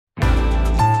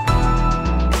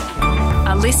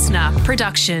listener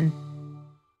production.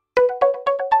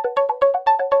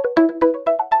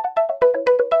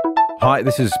 Hi,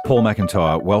 this is Paul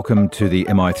McIntyre. Welcome to the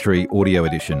MI3 audio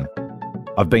edition.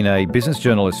 I've been a business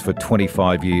journalist for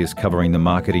 25 years covering the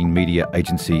marketing, media,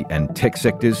 agency and tech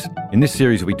sectors. In this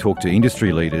series, we talk to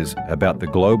industry leaders about the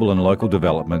global and local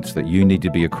developments that you need to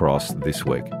be across this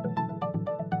week.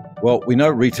 Well, we know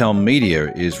retail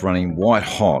media is running white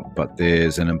hot, but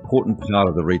there's an important part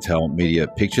of the retail media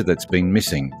picture that's been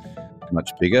missing. A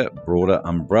much bigger, broader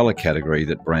umbrella category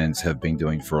that brands have been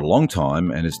doing for a long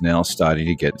time and is now starting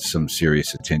to get some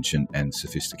serious attention and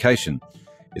sophistication.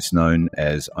 It's known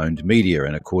as owned media,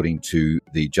 and according to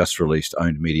the just released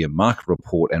Owned Media Market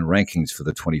Report and Rankings for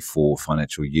the 24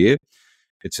 financial year,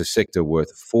 it's a sector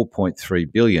worth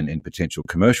 $4.3 billion in potential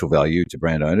commercial value to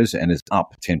brand owners and is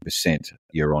up 10%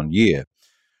 year on year.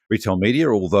 Retail media,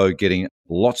 although getting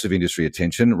lots of industry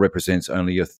attention, represents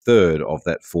only a third of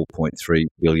that $4.3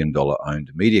 billion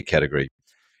owned media category.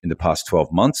 In the past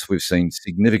 12 months, we've seen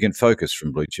significant focus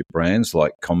from blue chip brands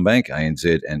like Commbank,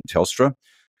 ANZ and Telstra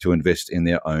to invest in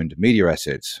their owned media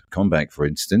assets. Commbank, for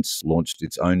instance, launched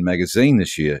its own magazine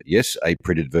this year. Yes, a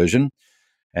printed version.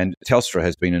 And Telstra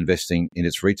has been investing in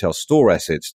its retail store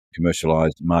assets to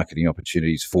commercialise marketing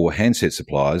opportunities for handset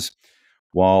suppliers,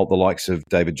 while the likes of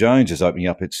David Jones is opening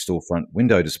up its storefront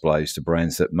window displays to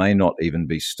brands that may not even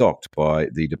be stocked by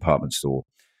the department store.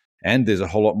 And there's a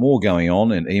whole lot more going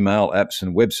on in email, apps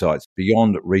and websites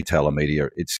beyond retailer media.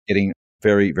 It's getting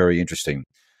very, very interesting.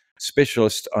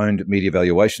 Specialist-owned media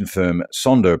valuation firm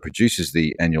Sonder produces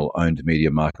the annual Owned Media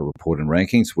Market Report and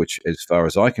Rankings, which, as far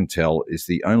as I can tell, is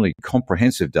the only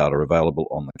comprehensive data available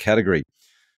on the category.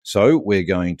 So we're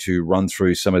going to run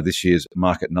through some of this year's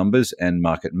market numbers and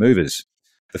market movers.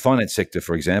 The finance sector,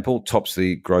 for example, tops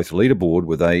the growth leaderboard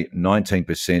with a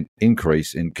 19%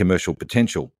 increase in commercial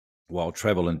potential, while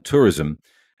travel and tourism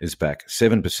is back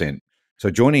 7%. So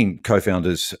joining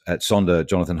co-founders at Sonder,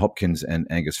 Jonathan Hopkins and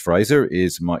Angus Fraser,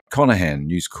 is Mike Conahan,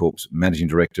 News Corp's Managing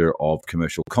Director of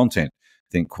Commercial Content.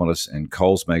 Think Qantas and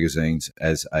Coles magazines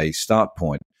as a start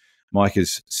point. Mike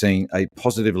is seeing a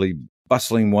positively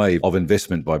bustling wave of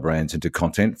investment by brands into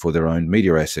content for their own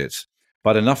media assets.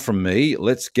 But enough from me.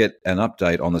 Let's get an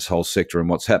update on this whole sector and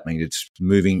what's happening. It's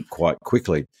moving quite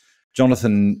quickly.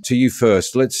 Jonathan, to you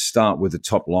first. Let's start with the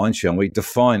top line, shall we?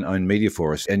 Define owned media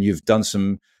for us. And you've done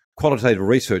some qualitative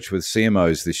research with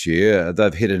CMOs this year.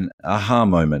 They've hit an aha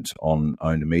moment on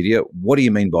owned media. What do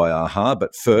you mean by aha?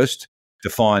 But first,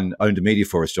 define owned media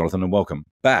for us, Jonathan, and welcome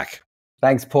back.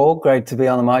 Thanks, Paul. Great to be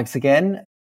on the mics again.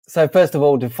 So first of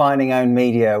all, defining owned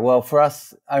media. Well, for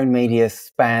us, owned media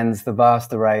spans the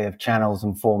vast array of channels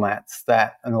and formats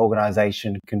that an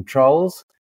organization controls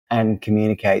and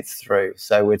communicates through.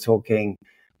 So we're talking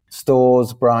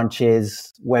stores,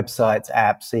 branches, websites,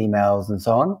 apps, emails, and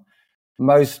so on.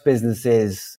 Most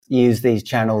businesses use these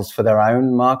channels for their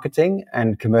own marketing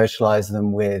and commercialize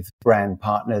them with brand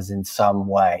partners in some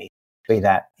way, be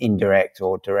that indirect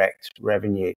or direct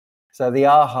revenue. So the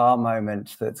aha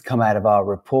moment that's come out of our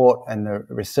report and the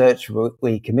research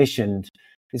we commissioned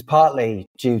is partly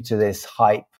due to this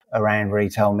hype around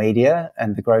retail media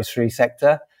and the grocery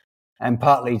sector, and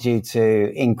partly due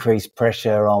to increased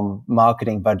pressure on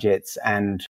marketing budgets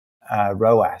and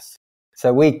ROAS.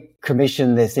 So we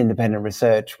commissioned this independent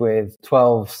research with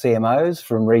 12 CMOs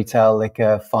from retail,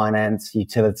 liquor, finance,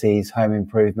 utilities, home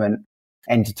improvement,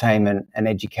 entertainment and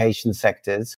education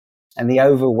sectors. And the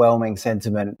overwhelming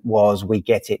sentiment was, we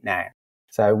get it now.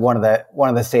 So one of the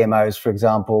CMOs, for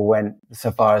example, went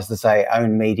so far as to say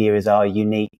owned media is our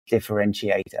unique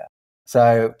differentiator.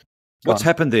 So what's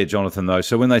happened there, Jonathan, though?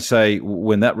 So when they say,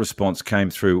 when that response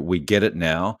came through, we get it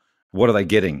now, what are they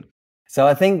getting? So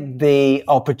I think the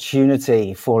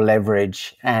opportunity for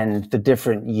leverage and the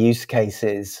different use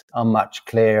cases are much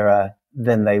clearer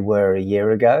than they were a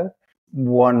year ago.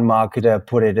 One marketer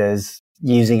put it as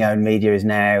using owned media is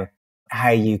now how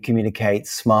you communicate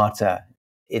smarter.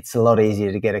 It's a lot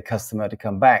easier to get a customer to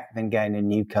come back than gain a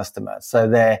new customer. So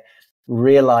they're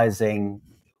realizing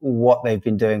what they've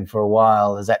been doing for a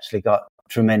while has actually got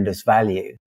tremendous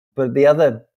value. But the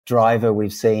other driver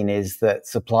we've seen is that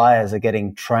suppliers are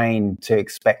getting trained to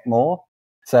expect more.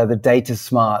 So the data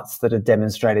smarts that are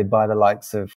demonstrated by the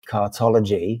likes of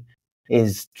Cartology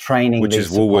is training which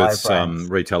these is Woolworths brands.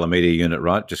 Retailer Media Unit,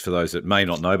 right? Just for those that may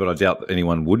not know, but I doubt that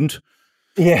anyone wouldn't.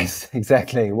 Yes,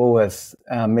 exactly. Woolworths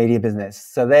media business.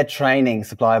 So they're training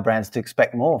supplier brands to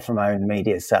expect more from owned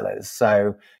media sellers.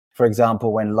 So, for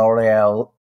example, when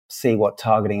L'Oreal see what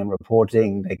targeting and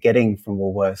reporting they're getting from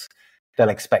Woolworths, they'll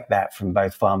expect that from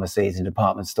both pharmacies and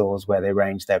department stores where they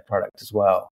range their product as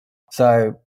well.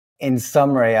 So in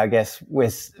summary, I guess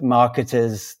with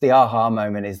marketers, the aha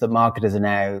moment is that marketers are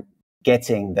now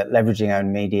getting that leveraging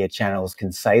owned media channels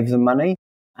can save them money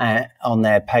on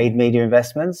their paid media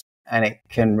investments, and it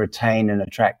can retain and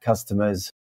attract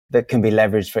customers that can be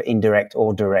leveraged for indirect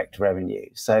or direct revenue.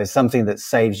 So something that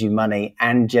saves you money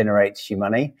and generates you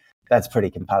money, that's pretty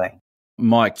compelling.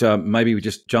 Mike, maybe we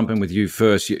just jump in with you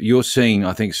first. You're seeing,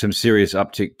 I think, some serious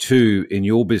uptick too in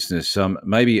your business.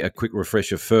 Maybe a quick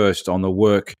refresher first on the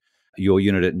work your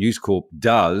unit at News Corp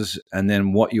does, and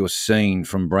then what you're seeing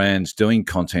from brands doing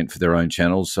content for their own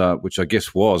channels, which I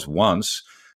guess was once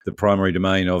the primary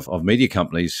domain of media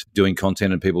companies doing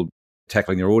content and people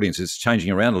tackling their audiences. It's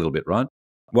changing around a little bit, right?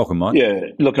 Welcome, Mike. Yeah,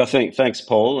 look, I think, thanks,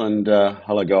 Paul, and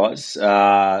hello, guys.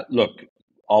 Look,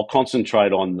 I'll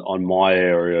concentrate on my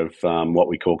area of what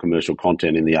we call commercial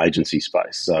content in the agency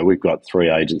space. So we've got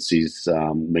three agencies,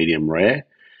 Medium Rare,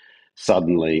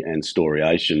 Suddenly, and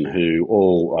Storyation, who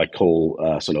all I call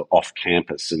sort of off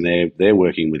campus, and they're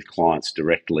working with clients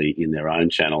directly in their own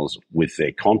channels with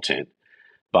their content.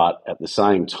 But at the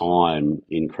same time,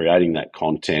 in creating that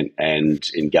content and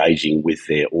engaging with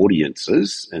their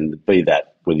audiences, and be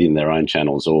that within their own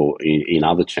channels or in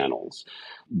other channels,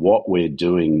 what we're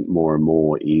doing more and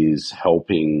more is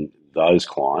helping those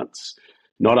clients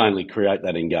not only create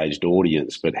that engaged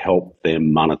audience, but help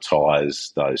them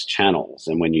monetize those channels.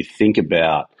 And when you think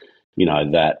about,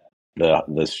 that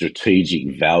the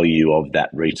strategic value of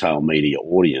that retail media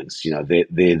audience,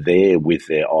 they're there with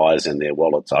their eyes and their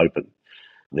wallets open.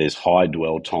 There's high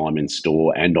dwell time in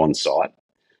store and on site.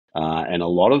 And a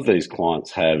lot of these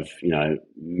clients have,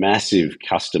 massive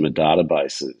customer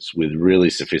databases with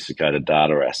really sophisticated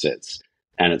data assets,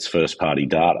 and it's first-party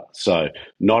data. So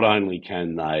not only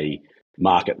can they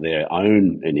market their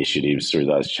own initiatives through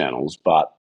those channels,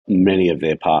 but many of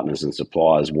their partners and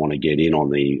suppliers want to get in on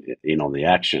the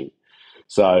action.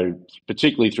 So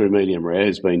particularly through Medium Rare,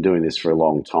 who's been doing this for a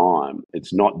long time,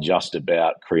 it's not just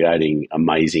about creating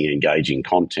amazing, engaging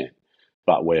content,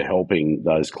 but we're helping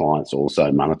those clients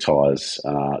also monetize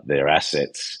their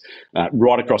assets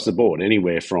right across the board,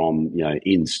 anywhere from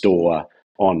in-store,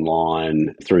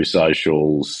 online, through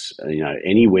socials,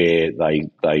 anywhere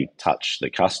they touch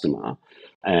the customer.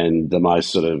 And the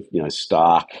most sort of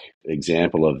stark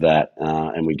example of that,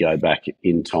 and we go back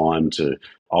in time to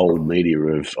old media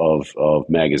of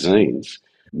magazines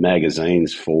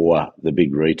for the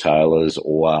big retailers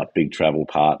or big travel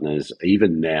partners,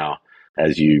 even now,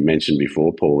 as you mentioned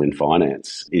before, Paul, in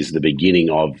finance, is the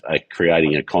beginning of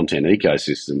creating a content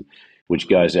ecosystem which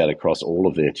goes out across all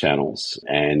of their channels,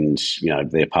 and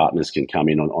their partners can come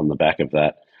in on the back of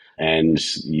that, and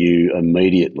you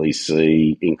immediately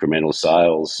see incremental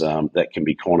sales that can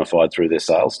be quantified through their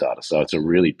sales data. So it's a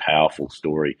really powerful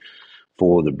story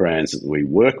for the brands that we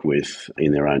work with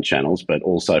in their own channels, but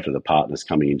also for the partners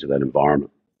coming into that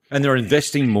environment. And they're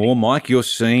investing more, Mike. You're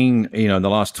seeing, in the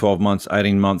last 12 months,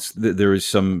 18 months, there is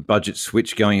some budget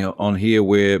switch going on here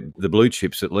where the blue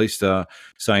chips at least are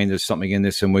saying there's something in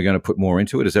this and we're going to put more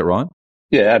into it. Is that right?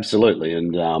 Yeah, absolutely.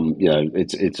 And,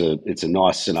 it's a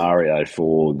nice scenario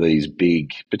for these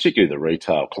big, particularly the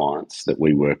retail clients that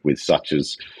we work with, such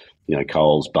as,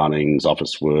 Coles, Bunnings,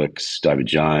 Officeworks, David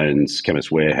Jones, Chemist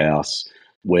Warehouse,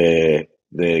 where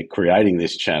they're creating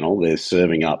this channel. They're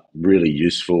serving up really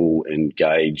useful,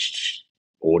 engaged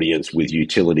audience with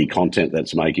utility content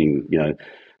that's making,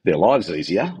 their lives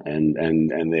easier,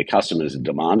 and their customers are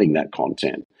demanding that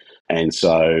content. And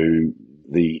so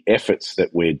the efforts that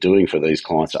we're doing for these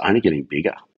clients are only getting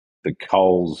bigger. The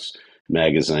Coles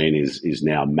magazine is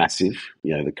now massive.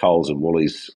 The Coles and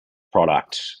Woolies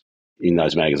product in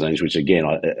those magazines, which again,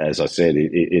 as I said,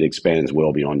 it expands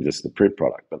well beyond just the print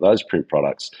product. But those print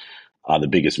products are the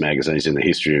biggest magazines in the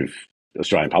history of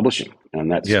Australian publishing,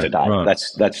 and that's today. Right.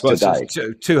 That's today.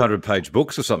 200-page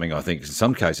books or something, I think, in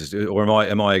some cases. Or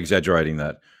am I exaggerating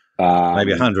that?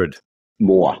 Maybe 100.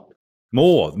 More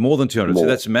than 200. So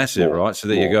that's massive, right? So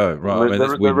there you go. Right.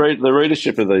 The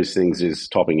readership of these things is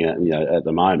topping out, at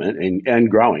the moment, and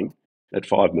growing at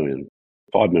 5 million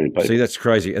people. See, that's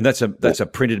crazy, and that's a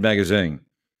printed magazine.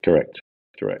 Correct.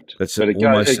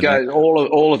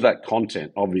 All of that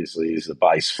content obviously is the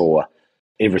base for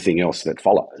everything else that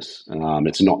follows.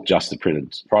 It's not just the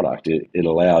printed product. It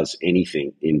allows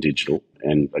anything in digital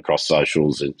and across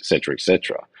socials, et cetera, et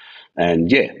cetera.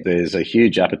 And yeah, there's a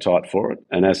huge appetite for it.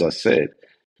 And as I said,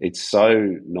 it's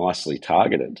so nicely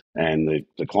targeted, and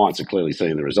the clients are clearly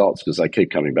seeing the results because they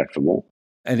keep coming back for more.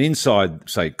 And inside,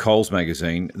 say, Coles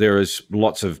magazine, there is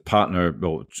lots of partner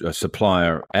or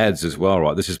supplier ads as well,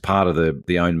 right? This is part of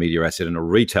the owned media asset in a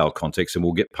retail context, and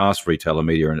we'll get past retailer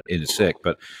media in a sec.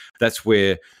 But that's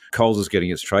where Coles is getting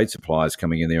its trade suppliers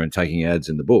coming in there and taking ads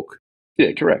in the book.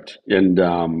 Yeah, correct. And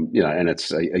and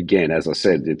it's again, as I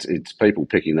said, it's people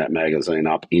picking that magazine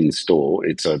up in store.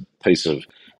 It's a piece of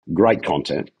great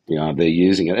content. They're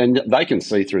using it, and they can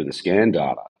see through the scan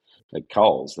data at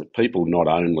Coles that people not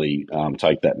only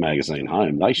take that magazine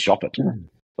home, they shop it.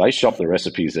 They shop the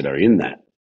recipes that are in that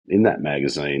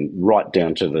magazine, right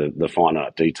down to the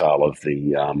finite detail of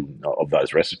the of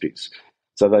those recipes.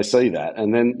 So they see that,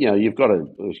 and then you've got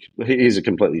here's a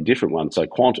completely different one. So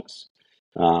Qantas,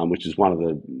 which is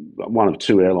one of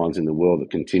two airlines in the world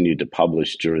that continued to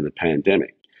publish during the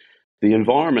pandemic. The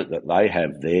environment that they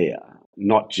have there,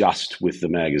 not just with the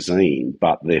magazine,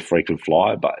 but their frequent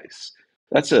flyer base,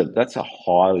 that's a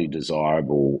highly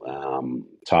desirable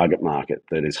target market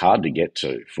that is hard to get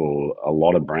to for a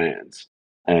lot of brands.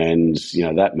 And,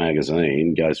 that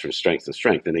magazine goes from strength to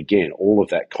strength. And again, all of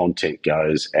that content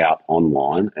goes out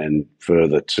online and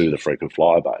further to the frequent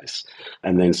flyer base.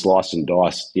 And then sliced and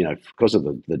diced, because of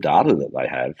the data that they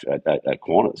have at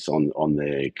Qantas on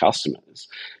their customers,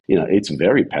 it's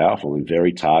very powerful and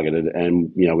very targeted.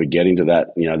 And, we're getting to that,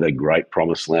 the great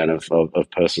promised land of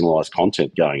personalised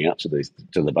content going out to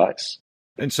the base.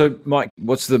 And so, Mike,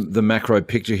 what's the macro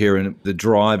picture here and the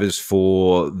drivers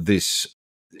for this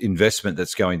investment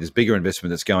that's going, this bigger investment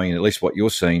that's going in, at least what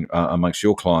you're seeing amongst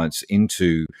your clients,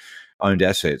 into owned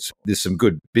assets? There's some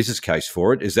good business case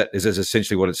for it. Is that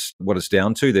essentially what it's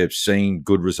down to? They've seen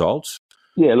good results?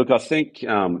 Yeah, look, I think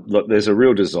there's a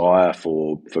real desire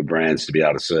for brands to be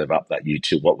able to serve up that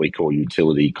what we call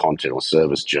utility content or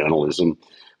service journalism,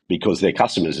 because their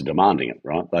customers are demanding it,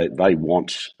 right? They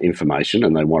want information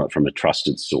and they want it from a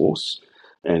trusted source.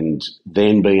 And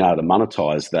then being able to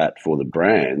monetize that for the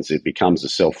brands, it becomes a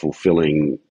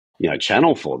self-fulfilling,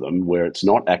 channel for them, where it's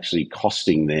not actually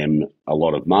costing them a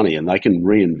lot of money, and they can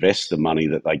reinvest the money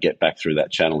that they get back through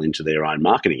that channel into their own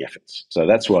marketing efforts. So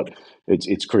that's what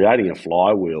it's creating, a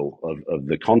flywheel of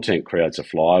the content creates a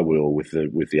flywheel with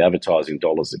the advertising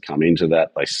dollars that come into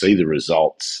that. They see the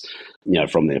results,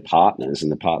 from their partners,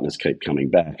 and the partners keep coming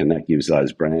back, and that gives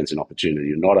those brands an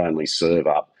opportunity to not only serve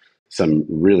up some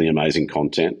really amazing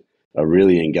content, a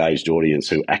really engaged audience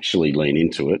who actually lean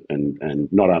into it and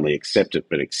not only accept it,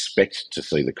 but expect to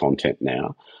see the content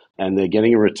now. And they're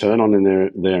getting a return on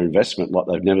their investment like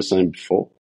they've never seen before.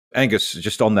 Angus,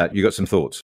 just on that, you got some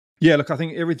thoughts? Yeah, look, I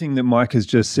think everything that Mike has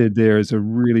just said there is a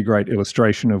really great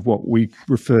illustration of what we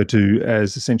refer to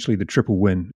as essentially the triple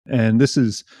win. And this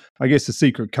is, I guess, the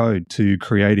secret code to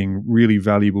creating really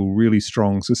valuable, really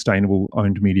strong, sustainable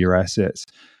owned media assets.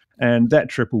 And that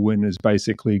triple win is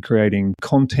basically creating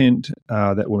content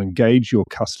that will engage your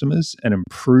customers and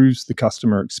improves the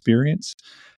customer experience.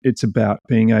 It's about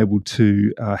being able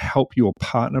to help your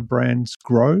partner brands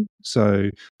grow. So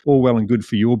all well and good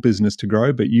for your business to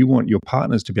grow, but you want your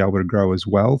partners to be able to grow as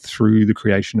well through the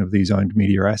creation of these owned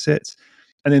media assets.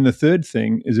 And then the third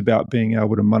thing is about being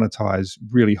able to monetize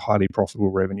really highly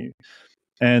profitable revenue.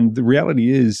 And the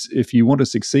reality is, if you want to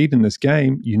succeed in this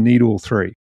game, you need all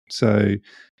three. So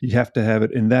you have to have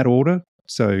it in that order.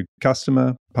 So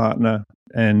customer, partner,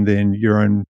 and then your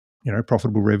own,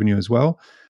 profitable revenue as well.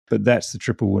 But that's the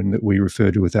triple win that we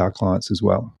refer to with our clients as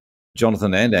well.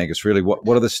 Jonathan and Angus, really, what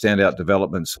are the standout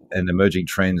developments and emerging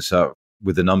trends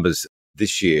with the numbers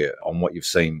this year on what you've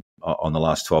seen on the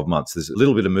last 12 months? There's a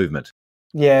little bit of movement.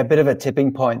 Yeah, a bit of a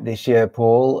tipping point this year,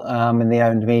 Paul, in the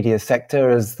owned media sector,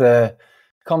 as the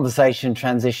conversation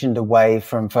transitioned away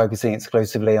from focusing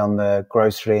exclusively on the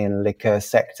grocery and liquor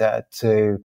sector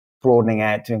to broadening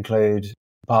out to include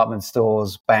department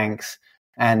stores, banks,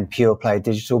 and pure play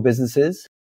digital businesses.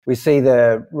 We see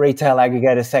the retail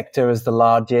aggregator sector as the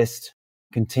largest,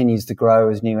 continues to grow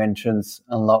as new entrants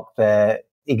unlock their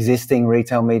existing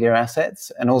retail media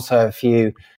assets, and also a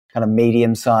few kind of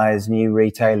medium-sized new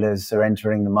retailers are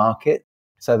entering the market.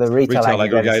 So the retail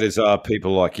aggregators are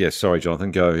people like, sorry, Jonathan,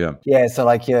 go, yeah. Yeah, so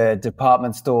like your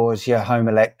department stores, your home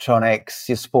electronics,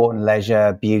 your sport and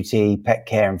leisure, beauty, pet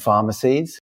care and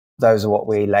pharmacies. Those are what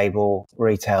we label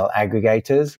retail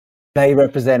aggregators. They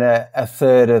represent a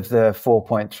third of the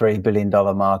 $4.3 billion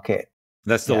market.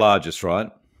 That's the largest, right?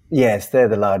 Yes, they're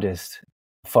the largest,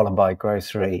 followed by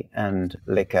grocery and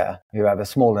liquor, who have a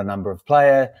smaller number of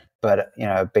players, but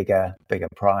a bigger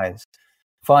prize.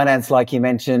 Finance, like you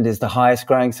mentioned, is the highest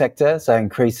growing sector, so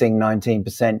increasing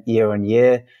 19% year on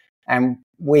year. And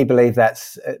we believe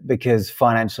that's because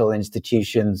financial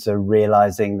institutions are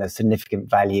realizing the significant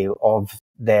value of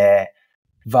their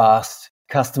vast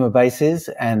customer bases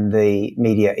and the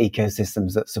media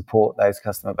ecosystems that support those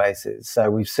customer bases. So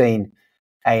we've seen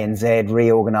ANZ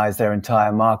reorganize their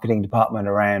entire marketing department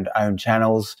around owned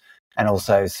channels, and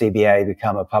also CBA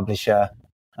become a publisher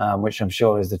which I'm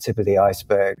sure is the tip of the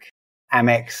iceberg.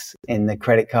 Amex in the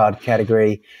credit card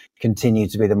category continue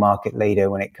to be the market leader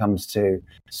when it comes to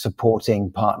supporting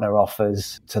partner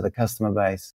offers to the customer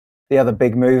base. The other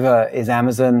big mover is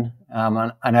Amazon.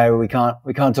 I know we can't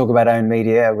talk about owned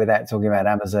media without talking about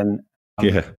Amazon.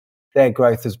 Their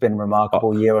growth has been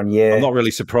remarkable year on year. I'm not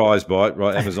really surprised by it,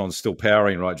 right? Amazon's still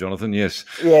powering, right, Jonathan? Yes.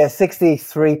 Yeah,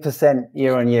 63%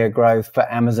 year on year growth for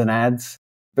Amazon ads,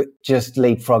 but just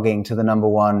leapfrogging to the number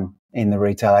one in the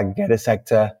retail aggregator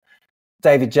sector.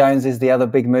 David Jones is the other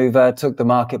big mover, took the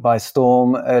market by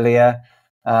storm earlier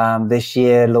this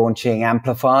year, launching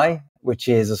Amplify, which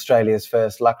is Australia's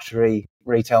first luxury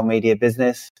retail media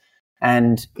business.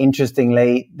 And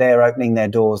interestingly, they're opening their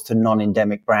doors to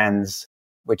non-endemic brands,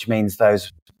 which means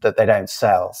those that they don't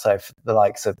sell. So for the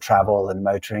likes of travel and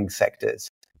motoring sectors.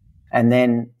 And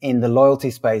then in the loyalty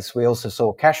space, we also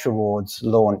saw Cash Rewards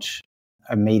launch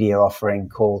a media offering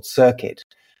called Circuit.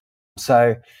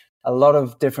 So a lot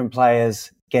of different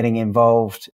players getting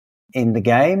involved in the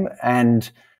game.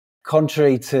 And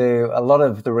contrary to a lot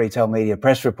of the retail media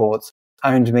press reports,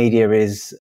 owned media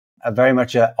is very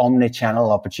much an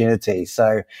omni-channel opportunity.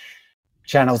 So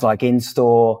channels like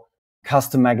in-store,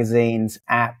 custom magazines,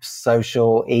 apps,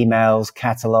 social, emails,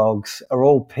 catalogs are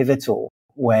all pivotal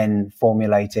when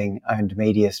formulating owned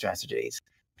media strategies.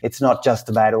 It's not just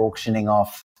about auctioning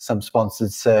off some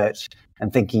sponsored search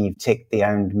and thinking you've ticked the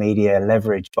owned media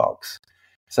leverage box.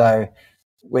 So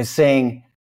we're seeing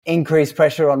increased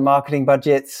pressure on marketing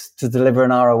budgets to deliver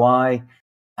an ROI.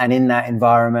 And in that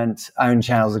environment, owned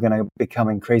channels are going to become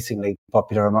increasingly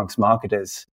popular amongst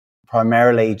marketers,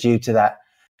 primarily due to that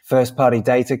first-party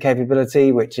data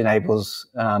capability, which enables,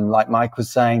 like Mike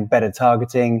was saying, better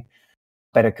targeting,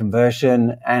 better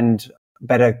conversion, and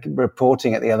better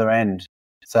reporting at the other end.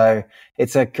 So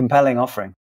it's a compelling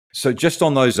offering. So just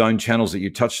on those own channels that you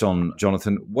touched on,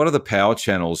 Jonathan, what are the power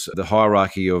channels, the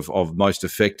hierarchy of most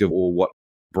effective, or what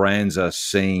brands are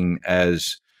seen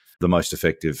as the most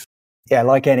effective? Yeah,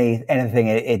 like anything,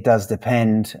 it does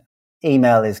depend.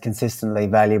 Email is consistently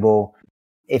valuable.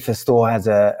 If a store has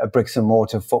a bricks and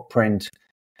mortar footprint,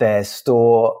 their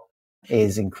store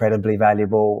is incredibly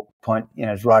valuable.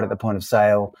 It's right at the point of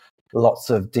sale. Lots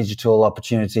of digital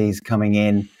opportunities coming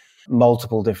in,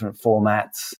 multiple different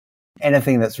formats.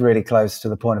 Anything that's really close to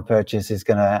the point of purchase is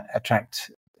going to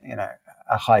attract,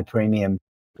 a high premium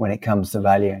when it comes to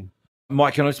valuing.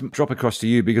 Mike, can I just drop across to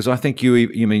you, because I think you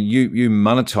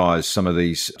monetize some of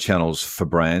these channels for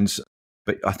brands,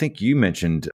 but I think you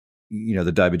mentioned,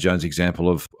 the David Jones example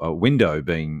of a window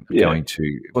being going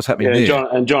to what's happening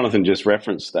there. And Jonathan just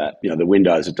referenced that. The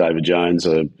windows at David Jones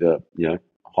are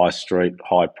high street,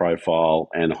 high profile,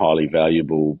 and highly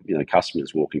valuable.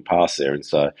 Customers walking past there, and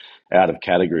so out of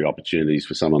category opportunities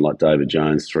for someone like David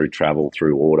Jones through travel,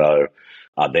 through auto,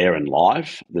 are there and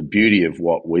live. The beauty of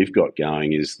what we've got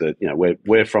going is that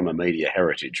we're from a media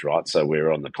heritage, right? So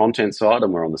we're on the content side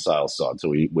and we're on the sales side. So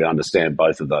we understand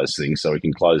both of those things, so we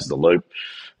can close the loop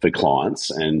for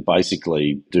clients and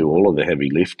basically do all of the heavy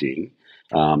lifting.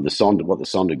 What the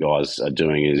Sonder guys are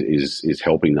doing is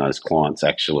helping those clients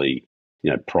actually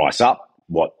price up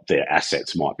what their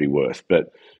assets might be worth.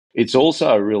 But it's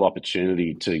also a real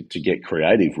opportunity to get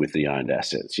creative with the owned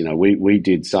assets. We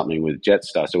did something with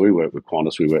Jetstar. So we work with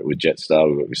Qantas, we work with Jetstar,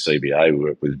 we work with CBA, we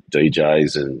work with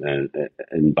DJs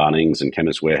and Bunnings and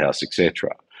Chemist Warehouse,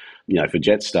 etc. For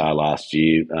Jetstar last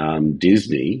year,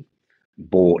 Disney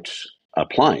bought a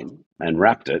plane and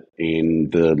wrapped it in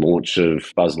the launch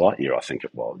of Buzz Lightyear, I think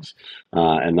it was.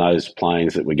 And those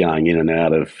planes that were going in and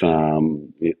out of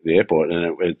the airport,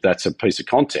 and that's a piece of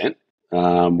content,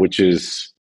 which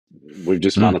is, we've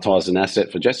just monetized an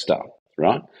asset for Jetstar,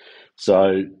 right?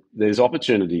 So there's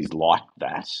opportunities like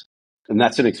that, and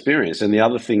that's an experience. And the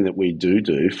other thing that we do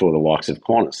for the likes of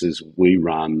Qantas is we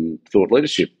run thought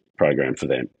leadership program for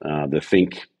them. The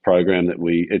Think program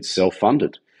it's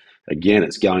self-funded. Again,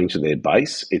 it's going to their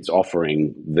base. It's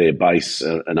offering their base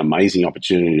an amazing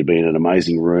opportunity to be in an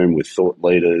amazing room with thought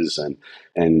leaders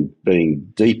and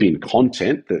being deep in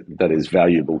content that is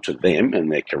valuable to them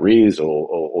and their careers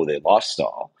or their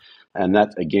lifestyle. And that,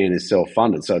 again, is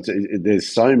self-funded. So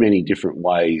there's so many different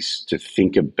ways to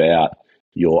think about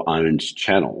your owned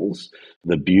channels.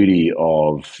 The beauty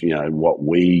of what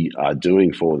we are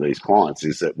doing for these clients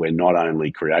is that we're not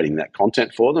only creating that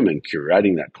content for them and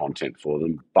curating that content for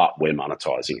them, but we're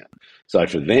monetizing it. So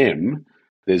for them,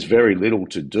 there's very little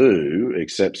to do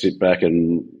except sit back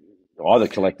and either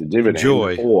collect a dividend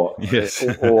or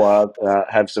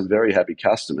have some very happy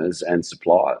customers and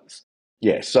suppliers.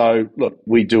 Yeah, so look,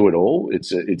 we do it all.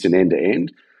 It's an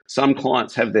end-to-end. Some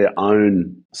clients have their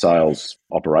own sales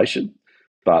operation.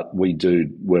 but we do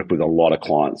work with a lot of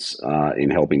clients in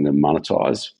helping them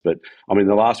monetize. But I mean,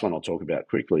 the last one I'll talk about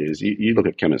quickly is you look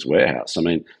at Chemist Warehouse. I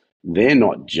mean, they're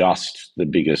not just the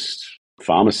biggest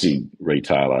pharmacy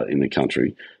retailer in the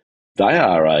country. They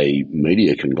are a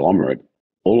media conglomerate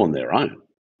all on their own.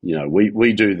 You know,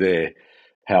 we do their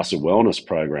House of Wellness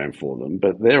program for them,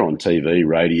 but they're on TV,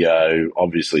 radio,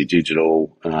 obviously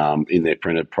digital, in their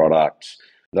printed products.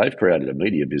 They've created a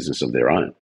media business of their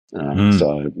own.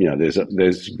 So, you know,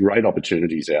 there's great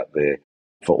opportunities out there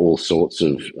for all sorts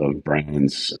of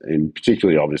brands, and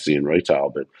particularly obviously in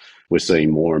retail, but we're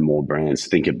seeing more and more brands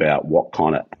think about what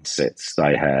kind of assets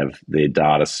they have, their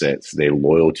data sets, their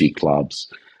loyalty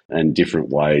clubs, and different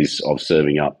ways of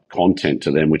serving up content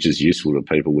to them, which is useful to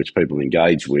people, which people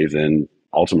engage with, and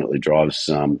ultimately drives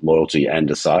loyalty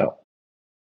and a sale.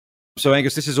 So,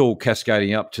 Angus, this is all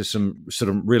cascading up to some sort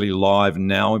of really live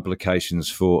now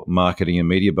implications for marketing and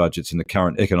media budgets in the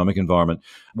current economic environment.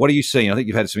 What are you seeing? I think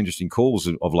you've had some interesting calls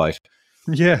of late.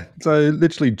 Yeah. So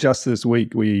literally just this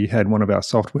week, we had one of our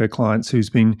software clients who's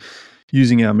been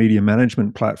using our media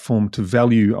management platform to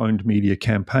value owned media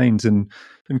campaigns in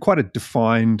quite a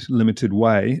defined, limited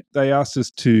way. They asked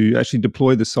us to actually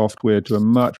deploy the software to a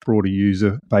much broader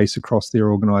user base across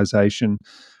their organization,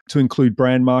 to include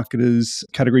brand marketers,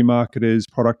 category marketers,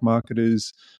 product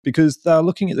marketers, because they're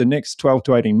looking at the next 12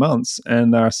 to 18 months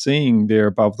and they're seeing their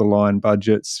above the line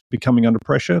budgets becoming under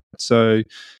pressure. So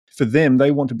for them,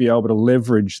 they want to be able to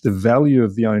leverage the value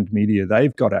of the owned media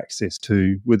they've got access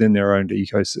to within their own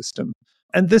ecosystem.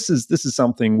 And this is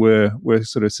something we're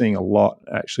sort of seeing a lot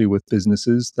actually with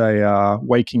businesses. They are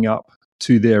waking up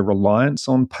to their reliance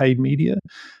on paid media.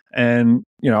 And,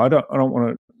 you know, I don't want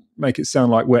to make it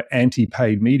sound like we're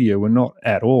anti-paid media. We're not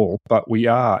at all, but we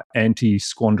are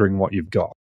anti-squandering what you've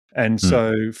got. And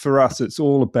so for us, it's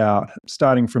all about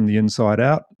starting from the inside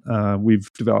out. We've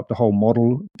developed a whole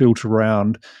model built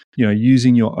around, you know,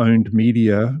 using your owned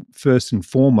media first and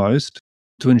foremost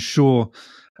to ensure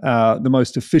the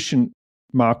most efficient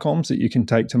marcoms that you can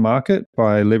take to market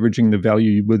by leveraging the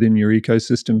value within your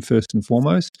ecosystem first and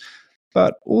foremost.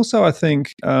 But also, I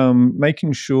think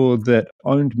making sure that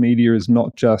owned media is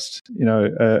not just, you know,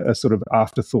 a sort of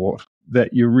afterthought,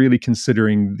 that you're really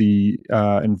considering the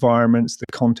environments, the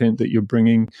content that you're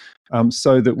bringing,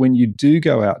 so that when you do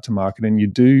go out to market and you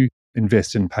do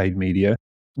invest in paid media,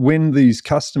 when these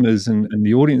customers and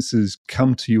the audiences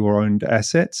come to your owned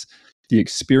assets, the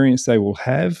experience they will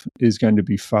have is going to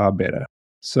be far better.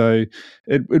 So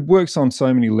it works on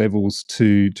so many levels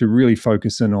to really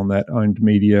focus in on that owned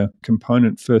media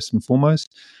component first and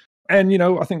foremost. And, you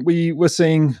know, I think we're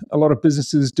seeing a lot of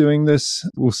businesses doing this.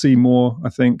 We'll see more, I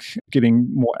think, getting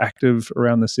more active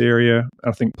around this area.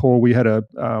 I think, Paul, we had a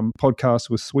podcast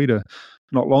with Sweeter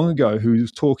not long ago who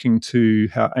was talking to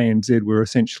how ANZ were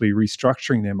essentially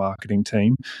restructuring their marketing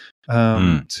team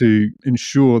to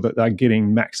ensure that they're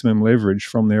getting maximum leverage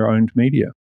from their owned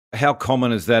media. How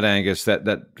common is that, Angus? That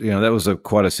you know, that was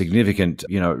quite a significant,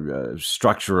 you know,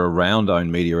 structure around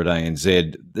owned media at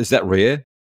ANZ. Is that rare?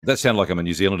 That sounded like I'm a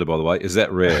New Zealander, by the way. Is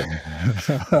that rare?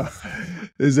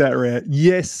 Is that rare?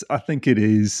 Yes, I think it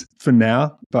is for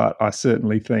now, but I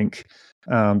certainly think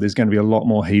there's going to be a lot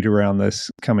more heat around this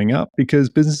coming up because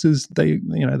businesses, they're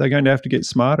going to have to get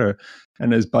smarter,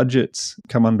 and as budgets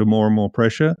come under more and more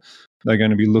pressure, they're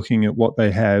going to be looking at what they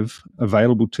have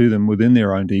available to them within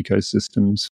their own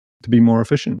ecosystems to be more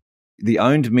efficient. The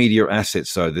owned media assets,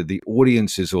 so the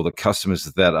audiences or the customers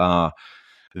that are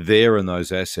there in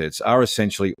those assets are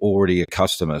essentially already a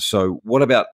customer. So what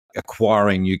about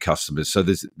acquiring new customers? So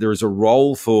there is a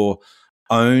role for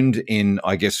owned in,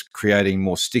 I guess, creating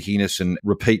more stickiness and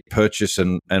repeat purchase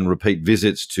and repeat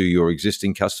visits to your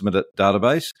existing customer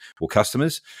database or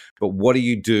customers. But what do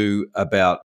you do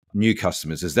about new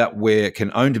customers? Is that where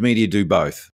can owned media do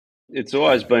both? It's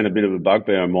always been a bit of a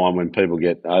bugbear of mine when people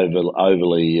get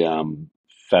overly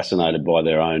fascinated by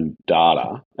their own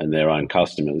data and their own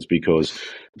customers, because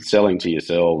selling to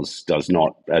yourselves does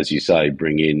not, as you say,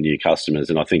 bring in new customers.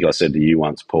 And I think I said to you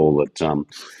once, Paul, that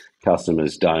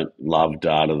customers don't love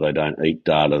data, they don't eat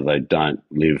data, they don't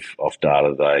live off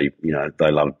data.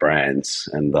 They love brands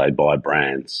and they buy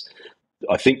brands.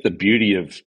 I think the beauty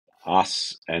of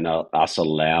us and us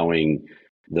allowing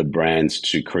the brands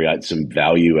to create some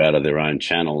value out of their own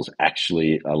channels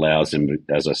actually allows them,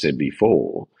 as I said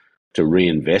before, to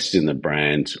reinvest in the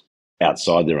brand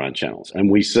outside their own channels. And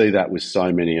we see that with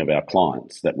so many of our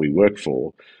clients that we work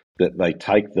for, that they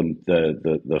take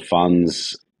the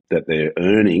funds that they're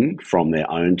earning from their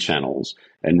own channels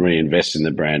and reinvest in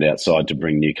the brand outside to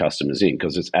bring new customers in,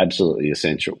 because it's absolutely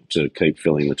essential to keep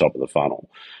filling the top of the funnel.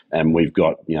 And we've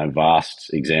got,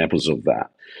 vast examples of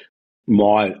that.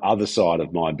 my other side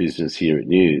of my business here at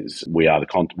News, we're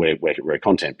a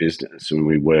content business, and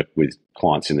we work with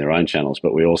clients in their own channels,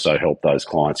 but we also help those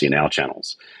clients in our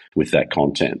channels with that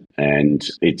content. And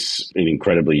it's an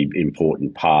incredibly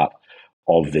important part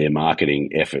of their marketing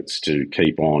efforts to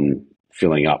keep on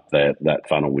filling up that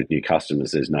funnel with new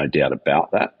customers. There's no doubt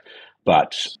about that.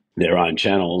 But their own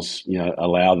channels,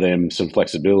 allow them some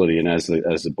flexibility. And as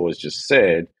the boys just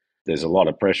said, there's a lot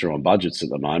of pressure on budgets at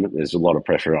the moment. There's a lot of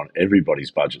pressure on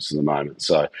everybody's budgets at the moment.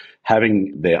 So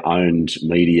having their own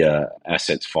media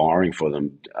assets firing for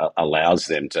them allows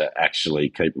them to actually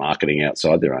keep marketing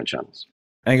outside their own channels.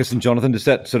 Angus and Jonathan, is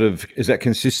that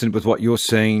consistent with what you're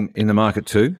seeing in the market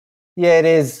too? Yeah, it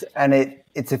is. And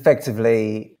it's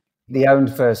effectively the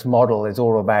owned first model is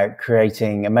all about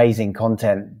creating amazing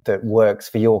content that works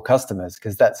for your customers,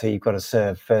 because that's who you've got to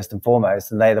serve first and foremost.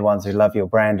 And they're the ones who love your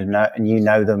brand and you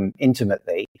know them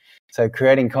intimately. So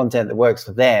creating content that works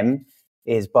for them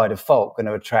is by default going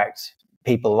to attract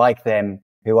people like them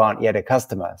who aren't yet a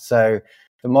customer. So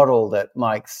the model that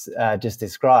Mike's just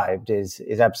described is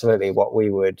absolutely what we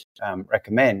would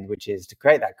recommend, which is to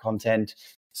create that content,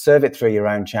 serve it through your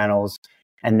own channels,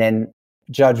 and then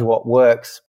judge what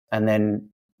works, and then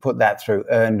put that through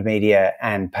earned media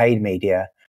and paid media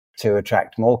to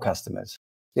attract more customers.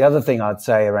 The other thing I'd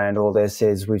say around all this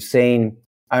is we've seen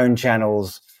own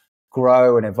channels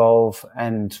grow and evolve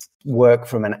and work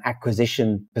from an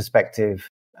acquisition perspective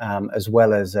as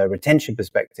well as a retention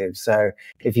perspective. So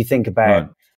if you think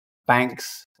about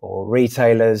banks or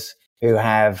retailers who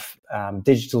have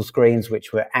digital screens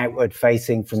which were outward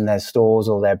facing from their stores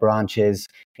or their branches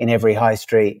in every high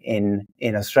street in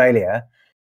Australia,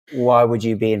 why would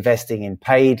you be investing in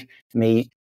paid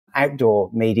outdoor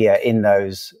media in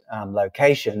those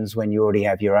locations when you already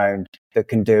have your own that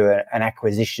can do an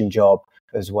acquisition job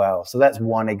as well? So that's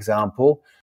one example.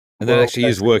 And that actually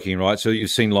is working, right? So you've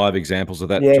seen live examples of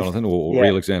that, yes, Jonathan, or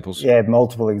real examples? Yeah,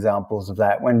 multiple examples of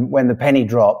that. When the penny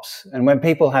drops and when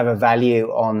people have a value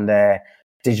on their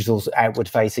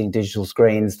outward-facing digital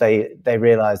screens, they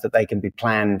realize that they can be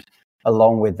planned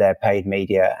along with their paid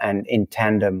media and in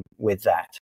tandem with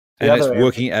that. And it's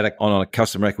working on a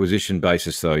customer acquisition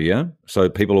basis, though, yeah? So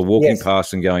people are walking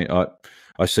past and going,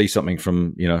 I see something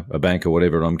from a bank or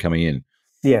whatever, and I'm coming in.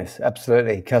 Yes,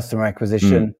 absolutely. Customer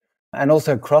acquisition and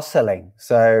also cross-selling.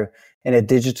 So in a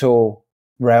digital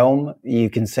realm,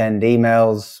 you can send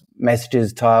emails,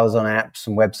 messages, tiles on apps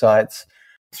and websites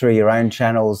through your own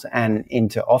channels and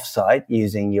into offsite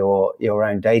using your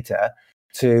own data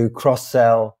to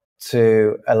cross-sell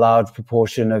to a large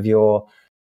proportion of your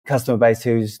customer base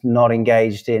who's not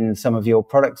engaged in some of your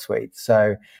product suite.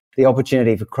 So the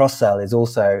opportunity for cross-sell is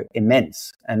also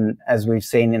immense. And as we've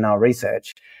seen in our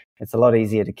research, it's a lot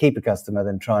easier to keep a customer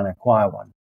than try and acquire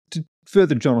one. To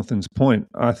further Jonathan's point,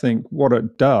 I think what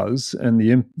it does and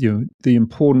the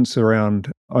importance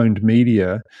around owned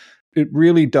media, it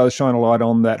really does shine a light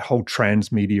on that whole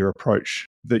transmedia approach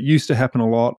that used to happen a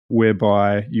lot,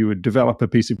 whereby you would develop a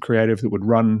piece of creative that would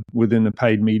run within the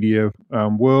paid media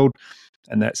world,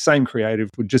 and that same creative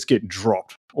would just get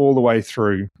dropped all the way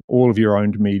through all of your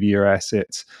owned media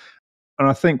assets. And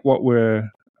I think what we're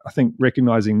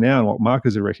recognizing now, and what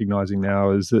marketers are recognizing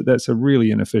now, is that that's a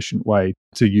really inefficient way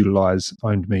to utilize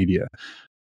owned media,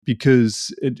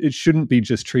 because it shouldn't be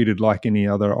just treated like any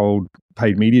other old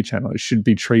paid media channel. It should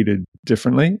be treated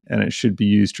differently, and it should be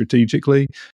used strategically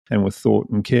and with thought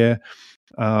and care.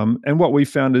 And what we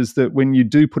found is that when you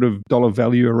do put a dollar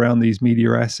value around these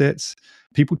media assets,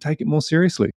 people take it more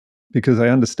seriously because they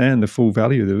understand the full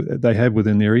value that they have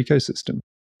within their ecosystem.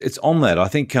 It's on that. I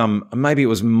think maybe it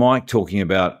was Mike talking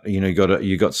about,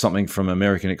 you got something from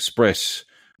American Express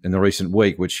in the recent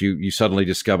week, which you suddenly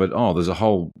discovered, there's a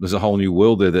whole new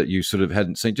world there that you sort of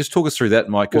hadn't seen. Just talk us through that,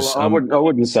 Mike. Well, I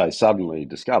wouldn't say suddenly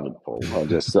discovered, Paul.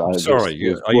 Sorry,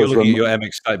 you're looking at your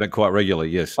Amex statement quite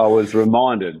regularly, yes. I was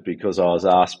reminded because I was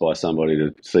asked by somebody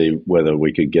to see whether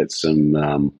we could get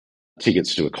some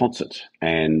tickets to a concert,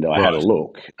 and I had a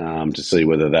look to see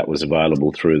whether that was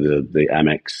available through the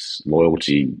Amex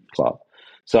loyalty club.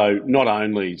 So not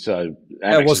only Amex,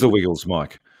 how was the Wiggles,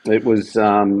 Mike? It was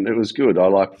good. I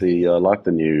like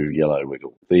the new yellow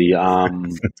wiggle. The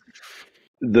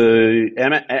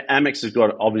Amex has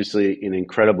got obviously an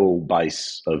incredible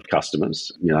base of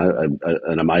customers.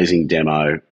 An amazing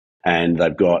demo. And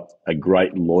they've got a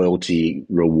great loyalty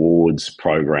rewards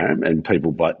program, and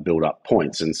people build up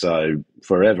points. And so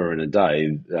forever and a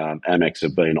day, Amex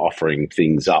have been offering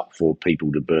things up for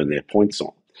people to burn their points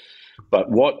on. But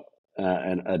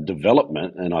a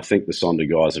development, and I think the Sonder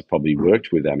guys have probably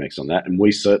worked with Amex on that, and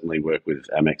we certainly work with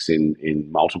Amex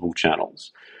in multiple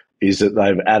channels, is that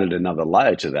they've added another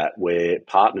layer to that where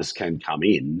partners can come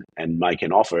in and make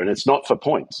an offer, and it's not for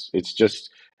points. It's just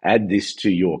add this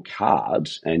to your card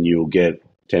and you'll get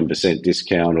 10%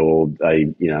 discount or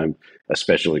a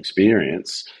special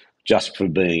experience just for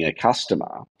being a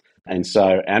customer. And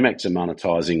so Amex are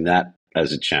monetizing that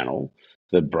as a channel.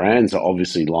 The brands are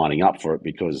obviously lining up for it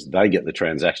because they get the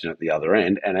transaction at the other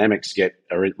end, and Amex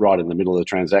are right in the middle of the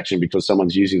transaction because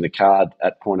someone's using the card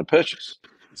at point of purchase.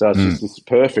 So it's just this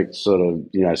perfect sort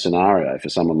of scenario for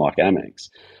someone like Amex.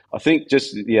 I think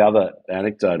just the other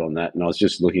anecdote on that, and I was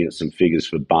just looking at some figures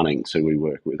for Bunnings, who we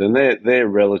work with, and they're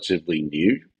relatively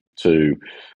new to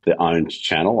their own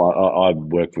channel. I've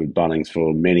worked with Bunnings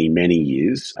for many, many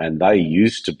years, and they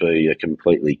used to be a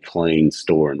completely clean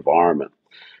store environment.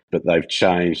 But they've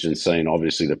changed and seen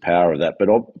obviously the power of that, but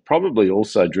probably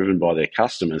also driven by their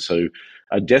customers who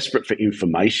are desperate for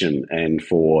information and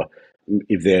for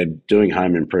if they're doing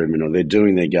home improvement or they're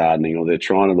doing their gardening or they're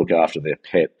trying to look after their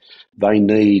pet, they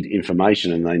need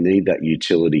information and they need that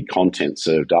utility content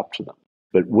served up to them.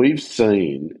 But we've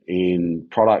seen in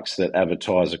products that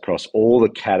advertise across all the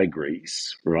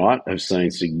categories, right, have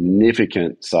seen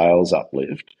significant sales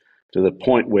uplift to the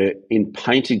point where in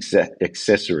paint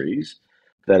accessories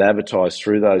that advertise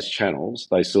through those channels,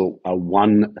 they saw a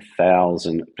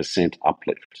 1,000%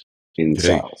 uplift in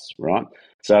sales, right?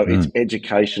 So it's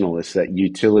educational. It's that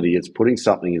utility. It's putting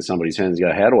something in somebody's hands and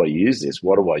go, how do I use this?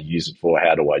 What do I use it for?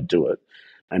 How do I do it?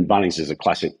 And Bunnings is a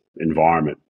classic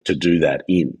environment to do that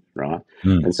in, right?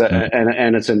 And so,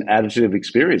 and it's an additive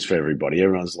experience for everybody.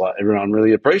 Everyone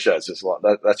really appreciates it. It's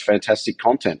like, that's fantastic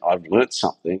content. I've learnt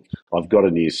something. I've got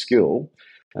a new skill.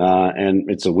 And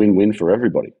it's a win-win for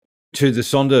everybody. To the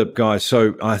Sonder guys,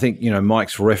 so I think,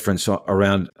 Mike's reference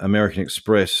around American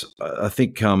Express, I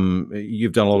think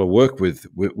you've done a lot of work with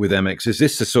Amex. Is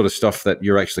this the sort of stuff that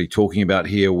you're actually talking about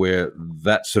here, where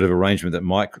that sort of arrangement that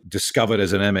Mike discovered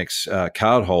as an Amex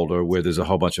card holder, where there's a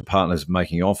whole bunch of partners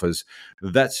making offers,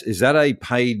 is that a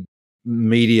paid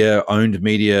media, owned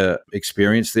media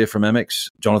experience there from Amex,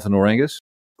 Jonathan or Angus?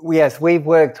 Yes, we've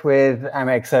worked with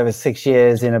Amex over 6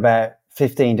 years in about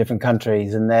 15 different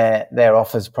countries, and their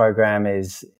offers program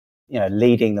is,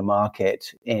 leading the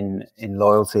market in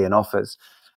loyalty and offers.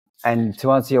 And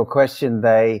to answer your question,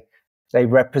 they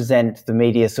represent the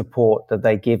media support that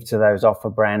they give to those offer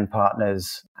brand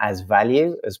partners as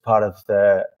value as part of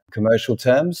the commercial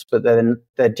terms, but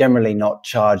they're generally not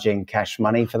charging cash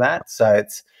money for that. So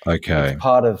it's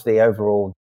part of the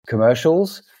overall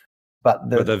commercials.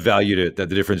 But they valued it. That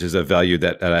the difference is they value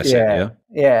that asset.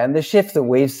 Yeah. And the shift that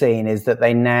we've seen is that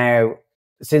they now,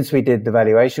 since we did the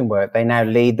valuation work, they now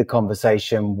lead the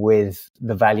conversation with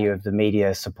the value of the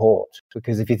media support.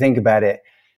 Because if you think about it,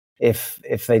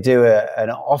 if they do an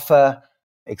offer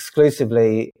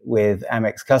exclusively with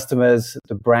Amex customers,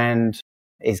 the brand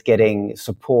is getting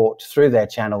support through their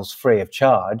channels free of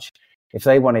charge. If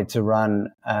they wanted to run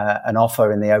an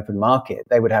offer in the open market,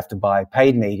 they would have to buy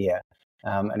paid media.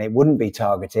 And it wouldn't be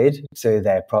targeted to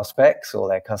their prospects or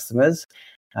their customers,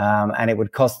 and it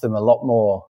would cost them a lot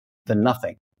more than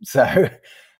nothing. So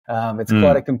it's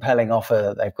quite a compelling offer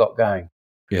that they've got going.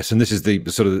 Yes, and this is the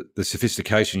sort of the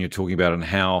sophistication you're talking about and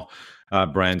how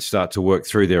brands start to work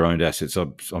through their owned assets.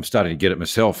 I'm starting to get it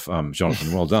myself,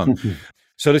 Jonathan. Well done.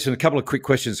 So listen, a couple of quick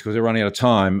questions because we're running out of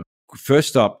time.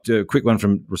 First up, a quick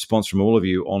response from all of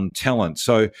you on talent.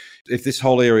 So if this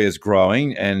whole area is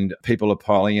growing and people are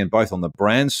piling in both on the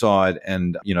brand side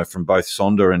and, from both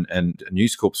Sonder and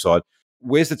News Corp side,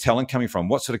 where's the talent coming from?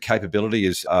 What sort of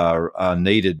capabilities are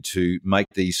needed to make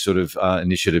these sort of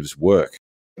initiatives work?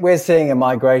 We're seeing a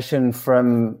migration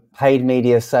from paid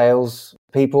media sales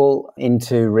people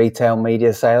into retail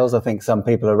media sales. I think some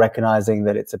people are recognizing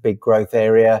that it's a big growth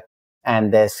area,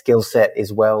 and their skill set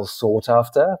is well sought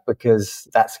after because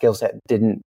that skill set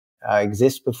didn't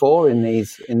exist before in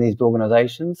these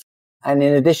organizations. And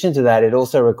in addition to that, it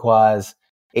also requires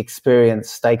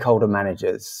experienced stakeholder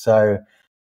managers. So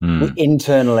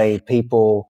internally,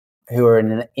 people who are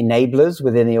enablers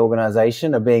within the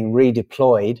organization are being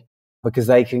redeployed because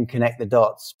they can connect the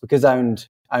dots, because owned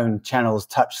channels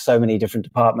touch so many different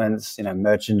departments,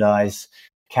 merchandise,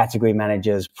 category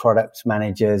managers, product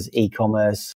managers,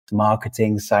 e-commerce,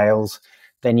 marketing, sales.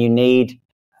 Then you need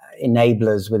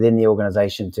enablers within the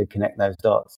organization to connect those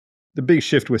dots. The big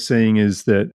shift we're seeing is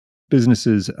that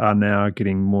businesses are now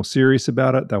getting more serious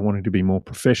about it. They're wanting to be more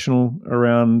professional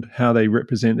around how they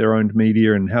represent their own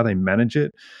media and how they manage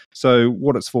it. So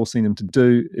what it's forcing them to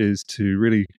do is to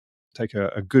really take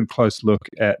a good close look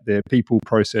at their people,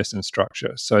 process and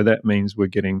structure. So that means we're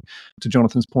getting, to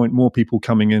Jonathan's point, more people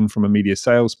coming in from a media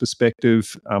sales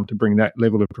perspective to bring that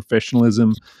level of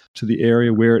professionalism to the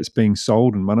area where it's being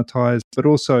sold and monetized, but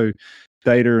also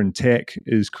data and tech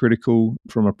is critical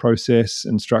from a process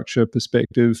and structure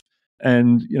perspective.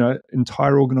 And,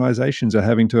 entire organizations are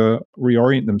having to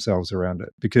reorient themselves around it,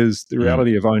 because the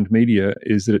reality of owned media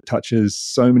is that it touches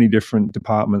so many different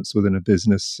departments within a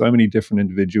business, so many different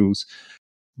individuals,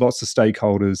 lots of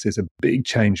stakeholders. There's a big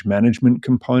change management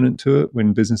component to it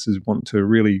when businesses want to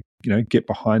really, get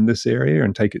behind this area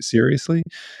and take it seriously.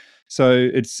 So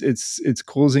it's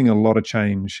causing a lot of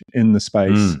change in the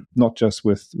space, not just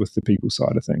with the people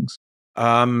side of things.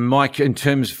 Mike, in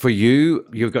terms for you,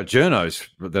 you've got journos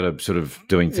that are sort of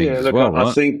doing things as well, right?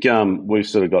 I think we've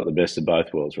sort of got the best of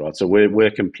both worlds, right? So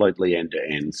we're completely end to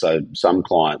end. So some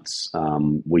clients,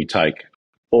 we take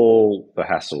all the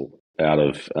hassle out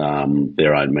of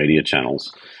their own media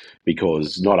channels,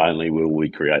 because not only will we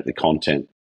create the content,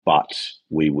 but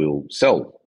we will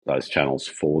sell those channels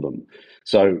for them.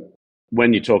 So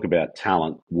when you talk about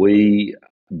talent,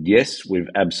 yes, we've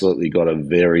absolutely got a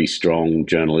very strong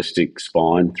journalistic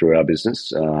spine through our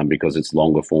business because it's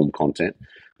longer form content.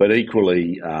 But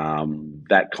equally,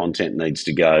 that content needs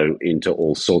to go into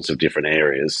all sorts of different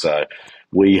areas. So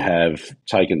we have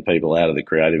taken people out of the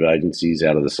creative agencies,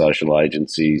 out of the social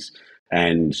agencies,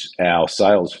 and our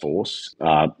sales force,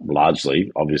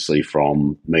 largely, obviously,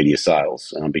 from media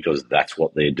sales, because that's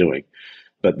what they're doing.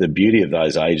 But the beauty of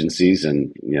those agencies,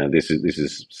 and this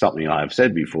is something I have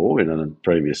said before in a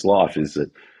previous life, is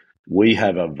that we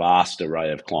have a vast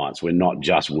array of clients. We're not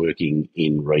just working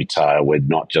in retail. We're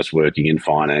not just working in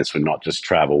finance. We're not just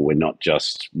travel. We're not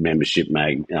just membership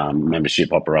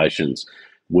operations.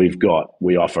 We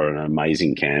offer an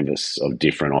amazing canvas of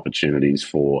different opportunities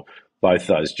for both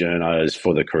those journos,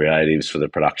 for the creatives, for the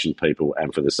production people,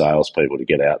 and for the sales people to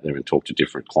get out there and talk to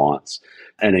different clients.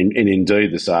 And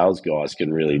indeed, the sales guys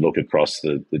can really look across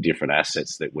the different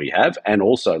assets that we have, and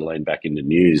also lean back into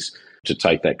news to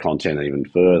take that content even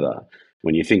further.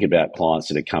 When you think about clients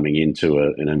that are coming into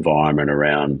an environment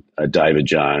around a David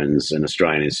Jones, an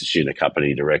Australian Institute of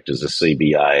Company Directors, a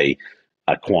CBA,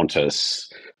 a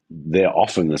Qantas, they're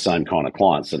often the same kind of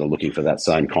clients that are looking for that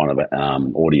same kind of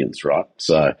audience, right?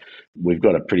 So we've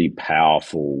got a pretty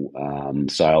powerful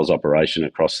sales operation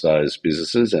across those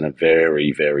businesses, and a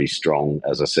very, very strong,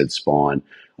 as I said, spine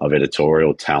of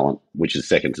editorial talent, which is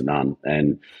second to none.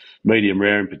 And Medium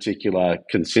Rare in particular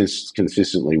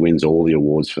consistently wins all the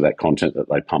awards for that content that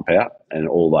they pump out. And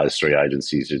all those three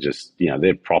agencies are just,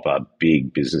 they're proper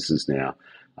big businesses now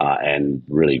and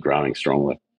really growing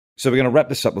strongly. So we're going to wrap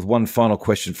this up with one final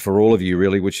question for all of you,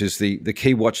 really, which is the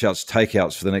key watch-outs,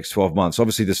 takeouts for the next 12 months.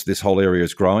 Obviously, this whole area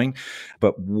is growing,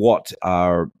 but what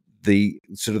are the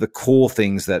sort of the core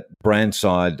things that brand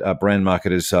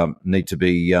marketers need to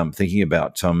be thinking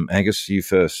about? Angus, you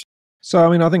first.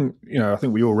 So, I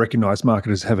think we all recognise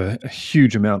marketers have a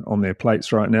huge amount on their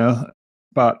plates right now.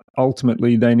 But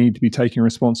ultimately, they need to be taking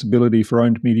responsibility for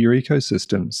owned media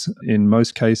ecosystems. In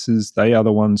most cases, they are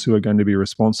the ones who are going to be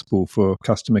responsible for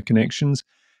customer connections,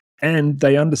 and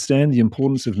they understand the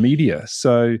importance of media.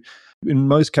 So in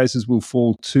most cases, we'll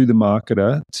fall to the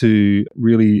marketer to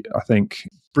really, I think,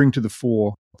 bring to the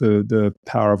fore the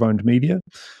power of owned media.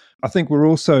 I think we're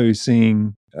also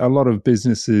seeing a lot of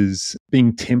businesses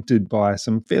being tempted by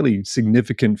some fairly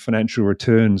significant financial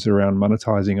returns around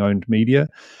monetizing owned media.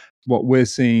 What we're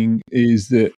seeing is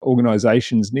that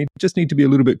organizations need to be a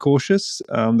little bit cautious,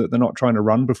 that they're not trying to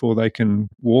run before they can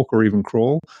walk or even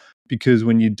crawl, because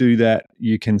when you do that,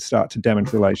 you can start to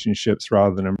damage relationships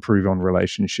rather than improve on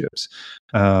relationships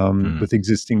with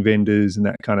existing vendors and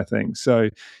that kind of thing. So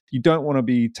you don't want to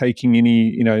be taking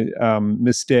any,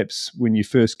 missteps when you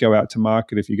first go out to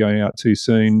market. If you're going out too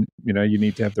soon, you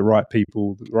need to have the right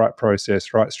people, the right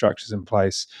process, right structures in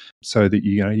place so that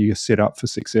you're set up for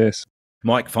success.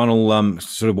 Mike, final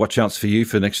sort of watch outs for you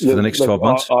for the next 12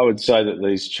 months? I would say that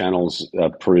these channels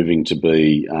are proving to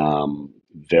be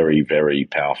very, very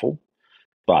powerful.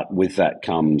 But with that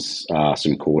comes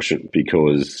some caution,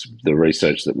 because the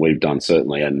research that we've done,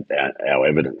 certainly, and our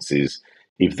evidence is,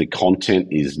 if the content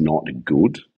is not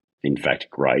good, in fact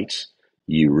great,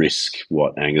 you risk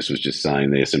what Angus was just saying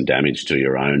there, some damage to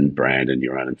your own brand and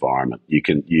your own environment.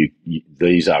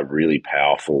 These are really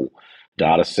powerful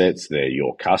data sets. They're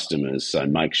your customers, so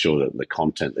make sure that the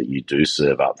content that you do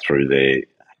serve up through there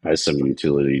has some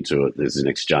utility to it. There's an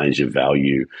exchange of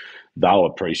value. They'll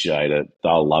appreciate it.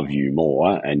 They'll love you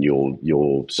more, and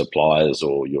your suppliers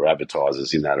or your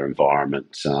advertisers in that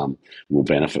environment will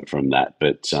benefit from that.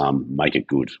 But make it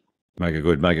good. Make it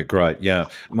good, make it great. Yeah.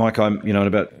 Mike, I'm, in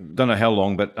about, don't know how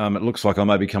long, but it looks like I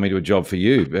may be coming to a job for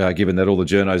you, given that all the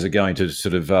journos are going to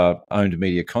sort of owned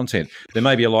media content. There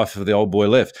may be a life for the old boy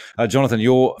left. Jonathan,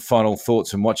 your final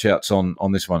thoughts and watch outs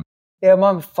on this one. Yeah,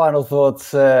 my final thoughts,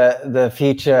 the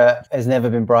future has never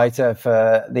been brighter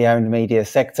for the owned media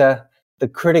sector. The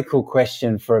critical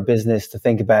question for a business to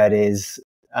think about is,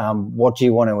 what do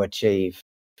you want to achieve?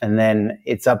 And then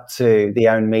it's up to the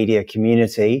owned media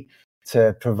community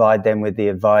to provide them with the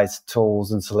advice,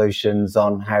 tools and solutions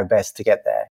on how best to get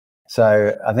there.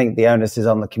 So I think the onus is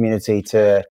on the community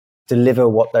to deliver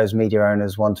what those media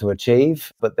owners want to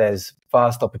achieve, but there's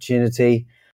vast opportunity.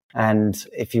 And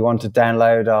if you want to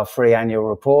download our free annual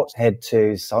report, head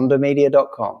to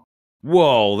sondermedia.com.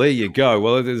 Whoa, there you go.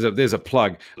 Well, there's a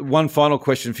plug. One final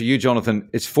question for you, Jonathan.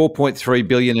 It's $4.3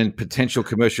 billion in potential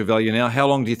commercial value now. How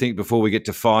long do you think before we get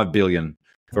to $5 billion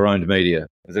for owned media?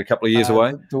 Is it a couple of years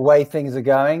away? The way things are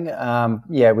going,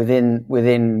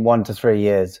 within 1 to 3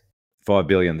 years. $5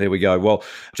 billion. There we go. Well,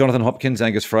 Jonathan Hopkins,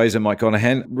 Angus Fraser, Mike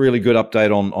Gonahan, really good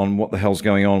update on what the hell's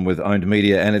going on with owned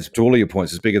media. And it's, to all of your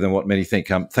points, it's bigger than what many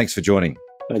think. Thanks for joining.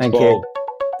 Thank you.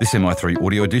 This MI3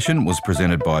 audio edition was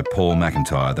presented by Paul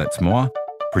McIntyre, that's moi.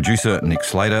 Producer Nick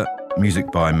Slater.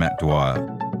 Music by Matt Dwyer.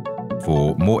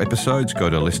 For more episodes, go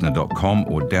to listener.com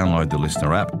or download the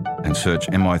Listener app and search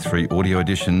MI3 audio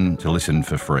edition to listen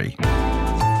for free.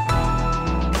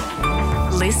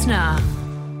 Listener.